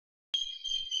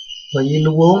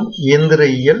பயிலுவோம்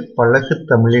இயந்திரவியல் பழகுத்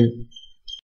தமிழில்.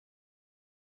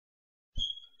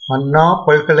 அண்ணா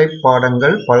பல்கலைப்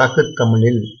பாடங்கள் பழகுத்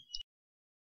தமிழில்.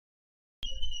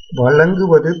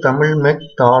 வழங்குவது தமிழ்மெக்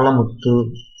தாளமுத்து.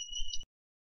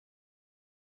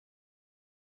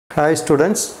 Hi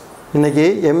students, இன்னைக்கு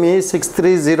ME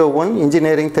 6301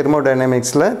 இன்ஜினியரிங்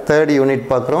தெர்மோடைனமிக்ஸில் தேர்ட் யூனிட்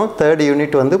பார்க்குறோம். தேர்ட்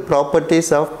யூனிட் வந்து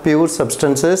properties of pure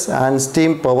substances and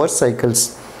steam power cycles.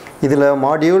 இதில்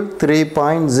மாடியூல்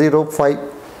 3.05.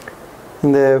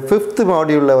 இந்த ஃபிஃப்த்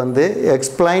மாடியூலில் வந்து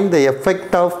explain the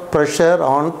effect of pressure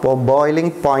on boiling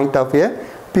point of a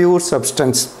pure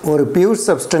substance. ஒரு பியூர்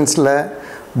சப்ஸ்டன்ஸில்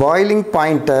பாய்லிங்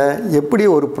பாயிண்ட்டை எப்படி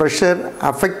ஒரு ப்ரெஷர்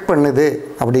அஃபெக்ட் பண்ணுது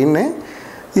அப்படின்னு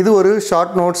இது ஒரு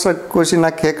ஷார்ட் நோட்ஸ்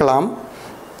கொஷினாக கேட்கலாம்.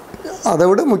 அதை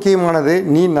விட முக்கியமானது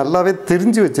நீ நல்லாவே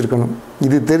தெரிஞ்சு வச்சுருக்கணும்.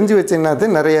 இது தெரிஞ்சு வச்சிங்கன்னாது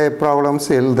நிறைய ப்ராப்ளம்ஸ்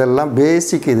இதெல்லாம்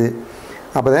பேசிக். இது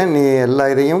அப்போ தான் நீ எல்லா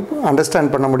இதையும் அண்டர்ஸ்டாண்ட்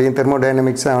பண்ண முடியும்.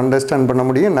 தெர்மோடைனமிக்ஸை அண்டர்ஸ்டாண்ட் பண்ண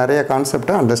முடியும், நிறைய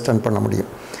கான்செப்டை அண்டர்ஸ்டாண்ட் பண்ண முடியும்.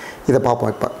 இதை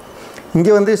பார்ப்போம். இப்போ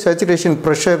இங்கே வந்து சேச்சுரேஷன்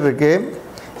ப்ரெஷர் இருக்குது,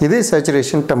 இது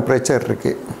சேச்சுரேஷன் டெம்பரேச்சர்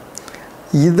இருக்குது.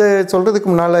 இதை சொல்கிறதுக்கு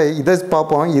முன்னால் இதை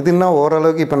பார்ப்போம். இதுன்னா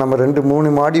ஓரளவுக்கு இப்போ நம்ம 2-3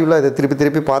 மாடியூலாக இதை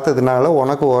திருப்பி பார்த்ததுனால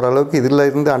உனக்கு ஓரளவுக்கு இதில்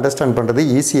இருந்து அண்டர்ஸ்டாண்ட் பண்ணுறது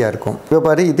ஈஸியாக இருக்கும். இப்போ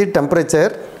பாரு, இது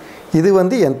டெம்பரேச்சர், இது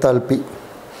வந்து என்தால்பி.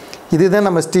 இதுதான்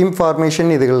நம்ம ஸ்டீம்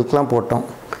ஃபார்மேஷன் இதுகளுக்கெலாம் போட்டோம்.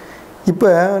 இப்போ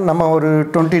நம்ம ஒரு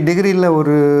 20 டிகிரியில்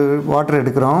ஒரு வாட்டர்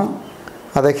எடுக்கிறோம்,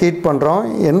 அதை ஹீட் பண்ணுறோம்.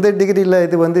 எந்த டிகிரியில்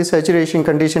இது வந்து சேச்சுரேஷன்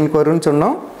கண்டிஷனுக்கு வரும்னு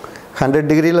சொன்னோம்? 100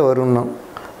 டிகிரியில் வரும்னோம்.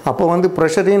 அப்போ வந்து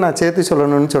ப்ரெஷரையும் நான் சேர்த்து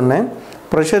சொல்லணும்னு சொன்னேன்.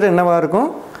 ப்ரெஷர் என்னவாக இருக்கும்?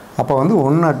 அப்போ வந்து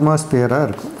 1 அட்மாஸ்பியராக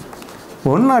இருக்கும்.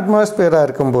 1 அட்மாஸ்பியராக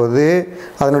இருக்கும்போது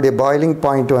அதனுடைய பாய்லிங்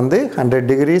பாயிண்ட் வந்து 100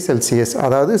 டிகிரி செல்சியஸ்,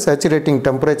 அதாவது சேச்சுரேட்டிங்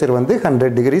டெம்பரேச்சர் வந்து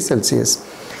 100 டிகிரி செல்சியஸ்.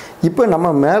 இப்போ நம்ம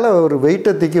மேலே ஒரு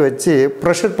வெயிட்டை தூக்கி வச்சு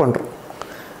ப்ரெஷர் பண்ணுறோம்.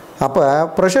 அப்போ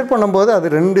ப்ரெஷர் பண்ணும்போது அது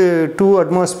 2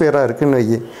 அட்மாஸ்பியராக இருக்குதுன்னு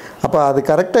வை. அப்போ அது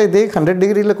கரெக்டாக இதே 100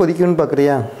 டிகிரியில் கொதிக்கும்னு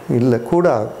பார்க்குறியா? இல்லை, கூட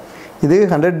இது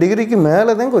 100 டிகிரிக்கு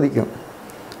மேலே தான் கொதிக்கும்.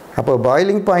 அப்போ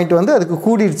பாய்லிங் பாயிண்ட் வந்து அதுக்கு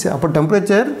கூடிடுச்சு, அப்போ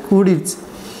டெம்பரேச்சர் கூடிடுச்சு.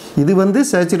 இது வந்து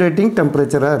சேச்சுரேட்டிங்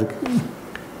டெம்பரேச்சராக இருக்குது.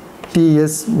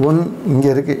 TS1 இங்கே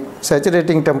இருக்குது.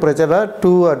 சேச்சுரேட்டிங் டெம்பரேச்சராக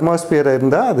 2 அட்மாஸ்பியர்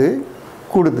இருந்தால் அது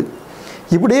கூடுது.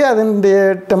 இப்படியே அதனுடைய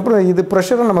இது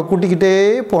ப்ரெஷரை நம்ம கூட்டிக்கிட்டே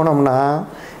போனோம்னா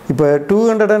இப்போ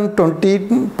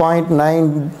 220.9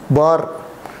 பார்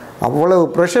அவ்வளவு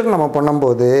ப்ரெஷர் நம்ம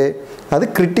பண்ணும்போது அது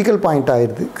கிரிட்டிக்கல் பாயிண்ட்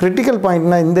ஆயிடுது. கிரிட்டிக்கல்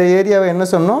பாயிண்ட்னால் இந்த ஏரியாவை என்ன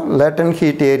சொன்னோம்? லேட்டன்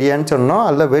ஹீட் ஏரியான்னு சொன்னோம்,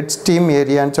 அல்ல வெட் ஸ்டீம்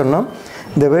ஏரியான்னு சொன்னோம்.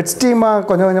 இந்த வெட் ஸ்டீமாக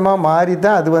கொஞ்சம் கொஞ்சமாக மாறி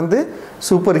தான் அது வந்து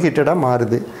சூப்பர் ஹீட்டடாக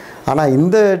மாறுது. ஆனால்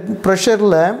இந்த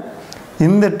ப்ரெஷரில்,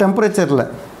 இந்த டெம்பரேச்சரில்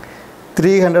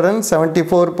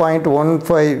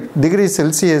 374.15 டிகிரி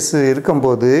செல்சியஸ்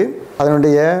இருக்கும்போது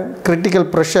அதனுடைய கிரிட்டிக்கல்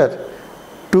ப்ரெஷர்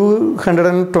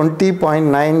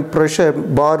 220.9 ப்ரெஷர்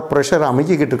பார் ப்ரெஷர்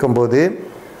அமைக்கிக்கிட்டு இருக்கும்போது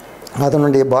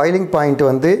அதனுடைய பாய்லிங் பாயிண்ட்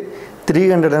வந்து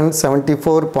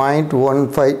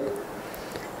 374.15.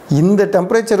 இந்த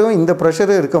டெம்பரேச்சரும் இந்த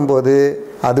ப்ரெஷரும் இருக்கும்போது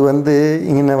அது வந்து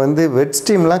இங்கே வந்து வெட்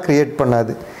ஸ்டீம்லாம் க்ரியேட்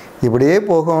பண்ணாது. இப்படியே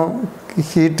போகும்,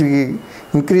 ஹீட்டு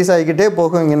இன்க்ரீஸ் ஆகிக்கிட்டே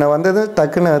போகும். இங்கே வந்தது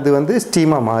டக்குன்னு அது வந்து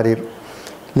ஸ்டீமாக மாறிடும்.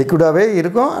 லிக்விடாகவே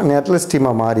இருக்கும், நேரத்தில்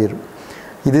ஸ்டீமாக மாறிடும்.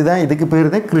 இதுதான், இதுக்கு பேர்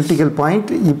தான் கிரிட்டிக்கல் பாயிண்ட்.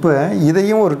 இப்போ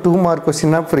இதையும் ஒரு 2 மார்க்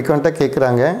கொஸ்டினாக ஃப்ரீக்வெண்ட்டாக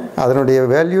கேட்குறாங்க. அதனுடைய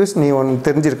வேல்யூஸ் நீ ஒன்று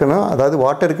தெரிஞ்சிருக்கணும், அதாவது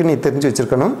வாட்டருக்கு நீ தெரிஞ்சு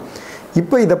வச்சுருக்கணும்.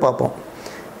 இப்போ இதை பார்ப்போம்.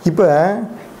 இப்போ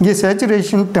இங்கே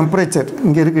சேச்சுரேஷன் டெம்பரேச்சர்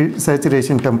இங்கே இருக்குது.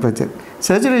 சேச்சுரேஷன்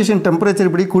டெம்பரேச்சர்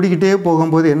இப்படி கூடிக்கிட்டே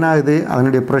போகும்போது என்ன ஆகுது?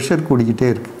 அதனுடைய ப்ரெஷர் கூடிக்கிட்டே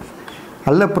இருக்குது.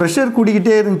 அல்ல, ப்ரெஷர்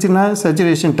கூடிக்கிட்டே இருந்துச்சுன்னா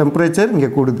சேச்சுரேஷன் டெம்பரேச்சர் இங்கே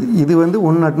கூடுது. இது வந்து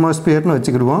 1 அட்மாஸ்பியர்னு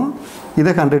வச்சுக்கிடுவோம்,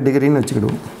 இதை 100 டிகிரின்னு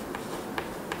வச்சுக்கிடுவோம்.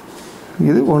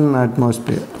 இது 1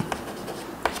 அட்மாஸ்பியர்.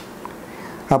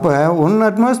 அப்போ 1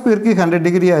 அட்மாஸ்பியருக்கு 100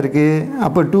 டிகிரியாக இருக்குது.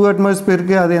 அப்போ 2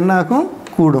 அட்மாஸ்பியருக்கு அது என்ன ஆகும்?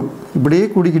 கூடும். இப்படியே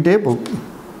கூடிக்கிட்டே போகும்.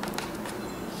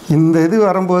 இந்த இது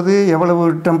வரும்போது எவ்வளவு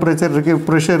டெம்பரேச்சர் இருக்குது?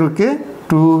 ப்ரெஷர் இருக்குது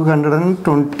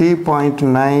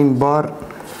 220.9 பார்.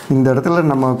 இந்த இடத்துல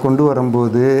நம்ம கொண்டு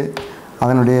வரும்போது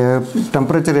அதனுடைய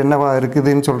டெம்பரேச்சர் என்னவாக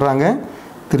இருக்குதுன்னு சொல்கிறாங்க?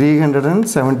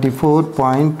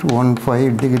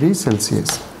 374.15 டிகிரி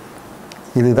செல்சியஸ்.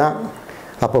 இதுதான்.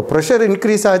 அப்போ ப்ரெஷர்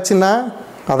இன்க்ரீஸ் ஆச்சுன்னா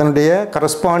அதனுடைய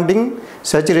corresponding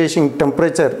saturation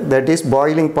temperature, that is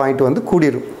boiling point வந்து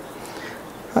கூடிடும்.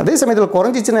 அதே சமயத்தில்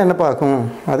குறைஞ்சிச்சின்னா என்ன பார்க்கும்?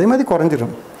 அதே மாதிரி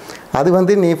குறைஞ்சிடும். அது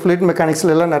வந்து நீ ஃப்ளூயிட்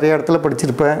மெக்கானிக்ஸ்லாம் நிறைய இடத்துல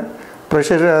படிச்சிருப்பேன்.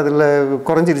 ப்ரெஷர் அதில்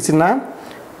குறைஞ்சிருச்சுன்னா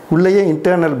உள்ளேயே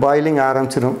இன்டர்னல் பாய்லிங்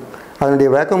ஆரம்பிச்சிடும். அதனுடைய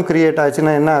வேக்கம் க்ரியேட்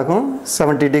ஆச்சுன்னா என்ன ஆகும்?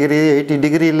 70 டிகிரி 80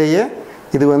 டிகிரிலேயே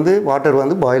இது வந்து வாட்டர்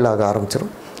வந்து பாயில் ஆக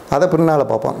ஆரம்பிச்சிடும். அதை பின்னால்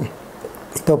பார்ப்போம்.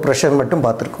 இப்போ ப்ரெஷர் மட்டும்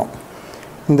பார்த்துருக்கோம்.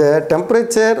 இந்த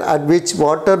temperature at which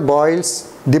water boils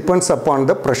depends upon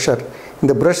the pressure.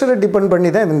 இந்த ப்ரெஷரை டிபெண்ட் பண்ணி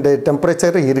தான் இந்த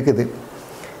டெம்பரேச்சர் இருக்குது.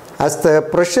 as the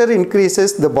pressure increases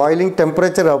the boiling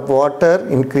temperature of water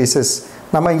increases.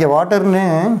 நம்ம இங்கே வாட்டர்னு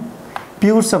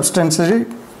பியூர் சப்ஸ்டன்ஸு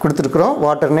கொடுத்துருக்குறோம்,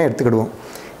 வாட்டர்னே எடுத்துக்கிடுவோம்.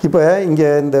 இப்போ இங்கே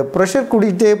இந்த ப்ரெஷர்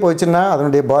கூடிக்கிட்டே போச்சுன்னா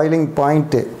அதனுடைய boiling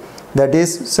point, that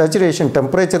is saturation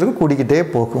டெம்பரேச்சரும் கூடிக்கிட்டே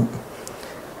போகும்.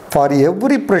 For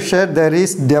every pressure there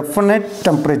is definite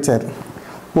temperature.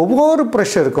 ஒவ்வொரு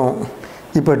ப்ரெஷருக்கும்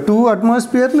இப்போ 2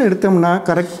 atmosphereன்னு எடுத்தோம்னா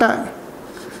கரெக்டாக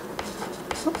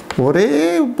ஒரே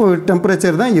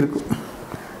டெம்பரேச்சர் தான் இருக்கும்,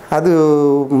 அது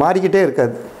மாறிக்கிட்டே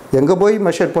இருக்காது. எங்கே போய்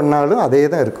மெஷர் பண்ணாலும் அதே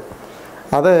தான் இருக்கும்.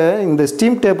 அதை இந்த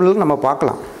ஸ்டீம் டேபிளில் நம்ம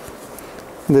பார்க்கலாம்.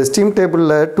 இந்த ஸ்டீம்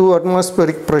டேபிளில் 2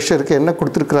 atmospheric ப்ரெஷருக்கு என்ன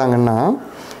கொடுத்துருக்குறாங்கன்னா,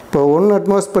 இப்போ 1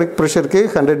 atmospheric ப்ரெஷருக்கு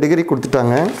 100 டிகிரி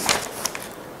கொடுத்துட்டாங்க.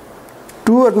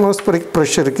 2 atmospheric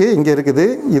ப்ரெஷருக்கு இங்கே இருக்குது,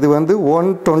 இது வந்து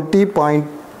 120.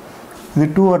 இது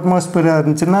 2 atmosphere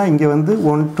இருந்துச்சுன்னா இங்கே வந்து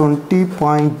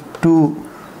 120.2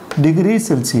 டிகிரி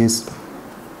செல்சியஸ்,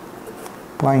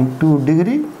 0.2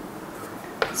 டிகிரி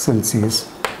செல்சியஸ்.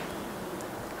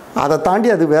 அதை தாண்டி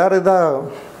அது வேறு இதாக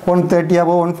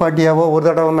 130ஆவோ 140ஆவோ ஒரு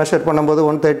தடவை மெஷர் பண்ணும்போது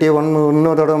 130,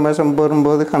 இன்னொரு தடவை மெஷர்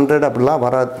பண்ணும்போது 100 அப்படிலாம்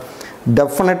வராது.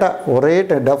 டெஃபினட்டாக ஒரே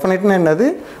டெஃபினட்னு என்னது,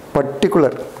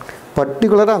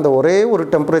 பர்டிகுலராக அந்த ஒரே ஒரு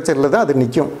டெம்பரேச்சரில் தான் அது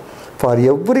நிற்கும். ஃபார்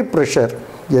எவ்ரி ப்ரெஷர்,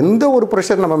 எந்த ஒரு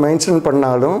ப்ரெஷர் நம்ம மென்ஷன்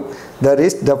பண்ணாலும் there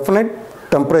is definite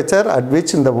temperature at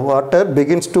which the water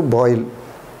begins to boil.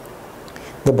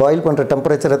 இந்த பாயில் பண்ணுற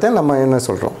டெம்பரேச்சரை தான் நம்ம என்ன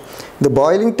சொல்கிறோம், the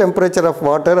boiling temperature of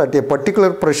water at a particular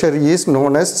pressure is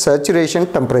known as saturation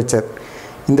temperature.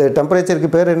 இந்த டெம்பரேச்சருக்கு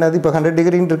பேர் என்னது, இப்போ 100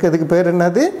 டிகிரின்னு இருக்கிறதுக்கு பேர்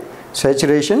என்னது,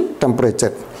 சேச்சுரேஷன்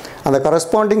டெம்பரேச்சர். அந்த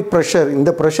கரஸ்பாண்டிங் ப்ரெஷர், இந்த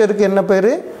ப்ரெஷருக்கு என்ன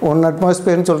பேர், 1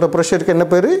 atmosphereன்னு சொல்கிற ப்ரெஷருக்கு என்ன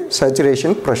பேர்,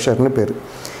 சேச்சுரேஷன் ப்ரெஷர்னு பேர்.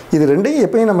 இது ரெண்டையும்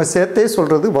எப்பயும் நம்ம சேர்த்தே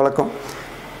சொல்கிறது வழக்கம்.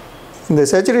 இந்த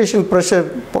சேச்சுரேஷன் ப்ரெஷர்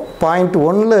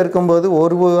 0.1 இருக்கும்போது,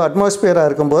 ஒரு அட்மாஸ்பியராக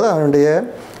இருக்கும்போது அதனுடைய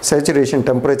சேச்சுரேஷன்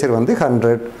டெம்பரேச்சர் வந்து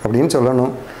 100 அப்படின்னு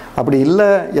சொல்லணும். அப்படி இல்லை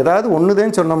ஏதாவது ஒன்று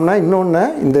தான் சொன்னோம்னா இன்னொன்று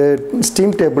இந்த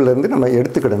ஸ்டீம் டேபிள்லேருந்து நம்ம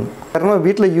எடுத்துக்கிடணும். காரணமாக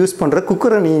வீட்டில் யூஸ் பண்ணுற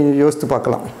குக்கரை நீ யோசித்து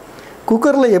பார்க்கலாம்.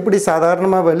 குக்கரில் எப்படி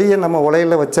சாதாரணமாக வெளியே நம்ம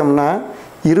உலையில் வச்சோம்னா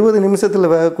 20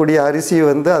 நிமிஷத்தில் வேகக்கூடிய அரிசி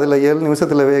வந்து அதில் 7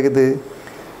 நிமிஷத்தில் வேகுது.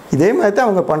 இதே மாதிரி தான்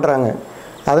அவங்க பண்ணுறாங்க.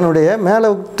 அதனுடைய மேலே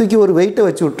தூக்கி ஒரு வெயிட்டை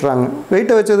வச்சு விட்றாங்க.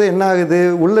 வெயிட்டை வச்சது என்ன ஆகுது,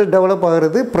 உள்ளே டெவலப்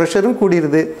ஆகிறது, ப்ரெஷரும்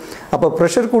கூடிடுது. அப்போ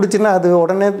ப்ரெஷர் கூடிச்சுன்னா அது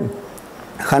உடனே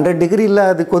 100 டிகிரியில்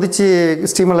அது கொதித்து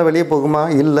ஸ்டீமில் வெளியே போகுமா,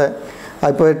 இல்லை.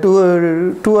 இப்போ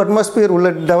 2 atmosphere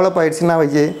உள்ளே டெவலப் ஆகிடுச்சுன்னா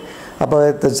வைக்கி, அப்போ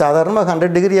சாதாரணமாக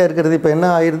 100 டிகிரியாக இருக்கிறது இப்போ என்ன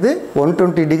ஆயிடுது,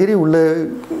 120 டிகிரி உள்ள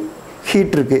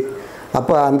ஹீட் இருக்குது.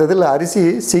 அப்போ அந்த இதில் அரிசி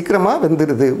சீக்கிரமாக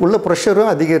வெந்துடுது, உள்ள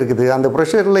ப்ரெஷரும் அதிகம் இருக்குது. அந்த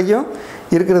ப்ரெஷர்லேயும்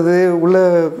இருக்கிறது உள்ள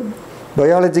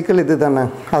பயாலஜிக்கல் இது தானே,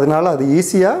 அதனால் அது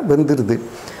ஈஸியாக வெந்துடுது.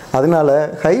 அதனால்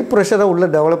ஹை ப்ரெஷரை உள்ளே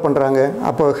டெவலப் பண்ணுறாங்க,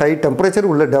 அப்போ ஹை டெம்பரேச்சர்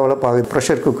உள்ளே டெவலப் ஆகுது.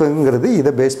 ப்ரெஷர் குக்கருங்கிறது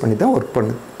இதை பேஸ் பண்ணி தான் ஒர்க்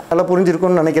பண்ணுது. நல்லா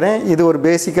புரிஞ்சிருக்கும்னு நினைக்கிறேன். இது ஒரு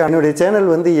பேசிக்காக. என்னுடைய சேனல்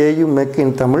வந்து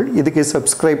AUmech-in-tamil. இதுக்கு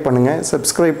சப்ஸ்கிரைப் பண்ணுங்கள்.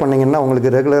 சப்ஸ்கிரைப் பண்ணிங்கன்னா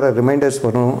உங்களுக்கு ரெகுலராக ரிமைண்டர்ஸ்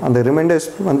வரும். அந்த ரிமைண்டர்ஸ்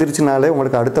வந்துருச்சுனாலே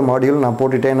உங்களுக்கு அடுத்த மாடியூல் நான்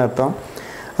போட்டுட்டேன்னு அர்த்தம்.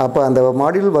 அப்போ அந்த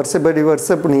மாடியூல் வருஷப்படி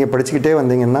வருஷம் நீங்கள் படிச்சுக்கிட்டே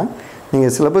வந்தீங்கன்னா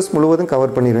நீங்கள் சிலபஸ் முழுவதும்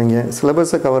கவர் பண்ணிடுவீங்க.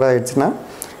 சிலபஸை கவர் ஆகிடுச்சுன்னா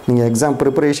நீங்கள் எக்ஸாம்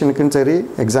ப்ரிப்பரேஷனுக்கும் சரி,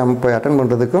 எக்ஸாம் போய் அட்டன்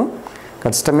பண்ணுறதுக்கும்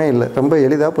கஷ்டமே இல்லை, ரொம்ப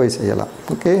எளிதாக போய் செய்யலாம்.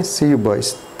 Okay, see you boys.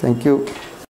 Thank you.